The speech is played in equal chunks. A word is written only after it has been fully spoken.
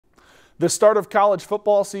The start of college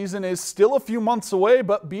football season is still a few months away,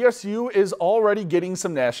 but BSU is already getting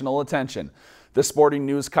some national attention. The Sporting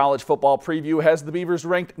News College Football Preview has the Beavers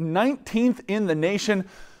ranked 19th in the nation.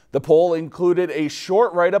 The poll included a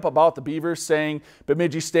short write-up about the Beavers saying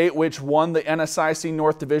Bemidji State, which won the NSIC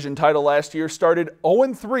North Division title last year, started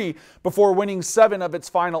 0-3 before winning 7 of its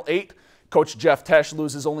final 8. Coach Jeff Tesh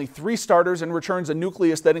loses only 3 starters and returns a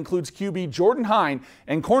nucleus that includes QB Jordan Hine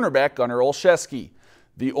and cornerback Gunnar Olszewski.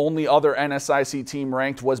 The only other NSIC team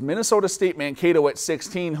ranked was Minnesota State Mankato at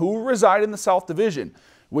 16, who reside in the South Division,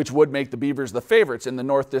 which would make the Beavers the favorites in the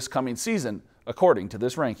North this coming season, according to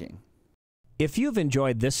this ranking. If you've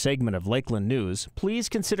enjoyed this segment of Lakeland News, please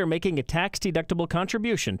consider making a tax-deductible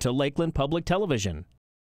contribution to Lakeland Public Television.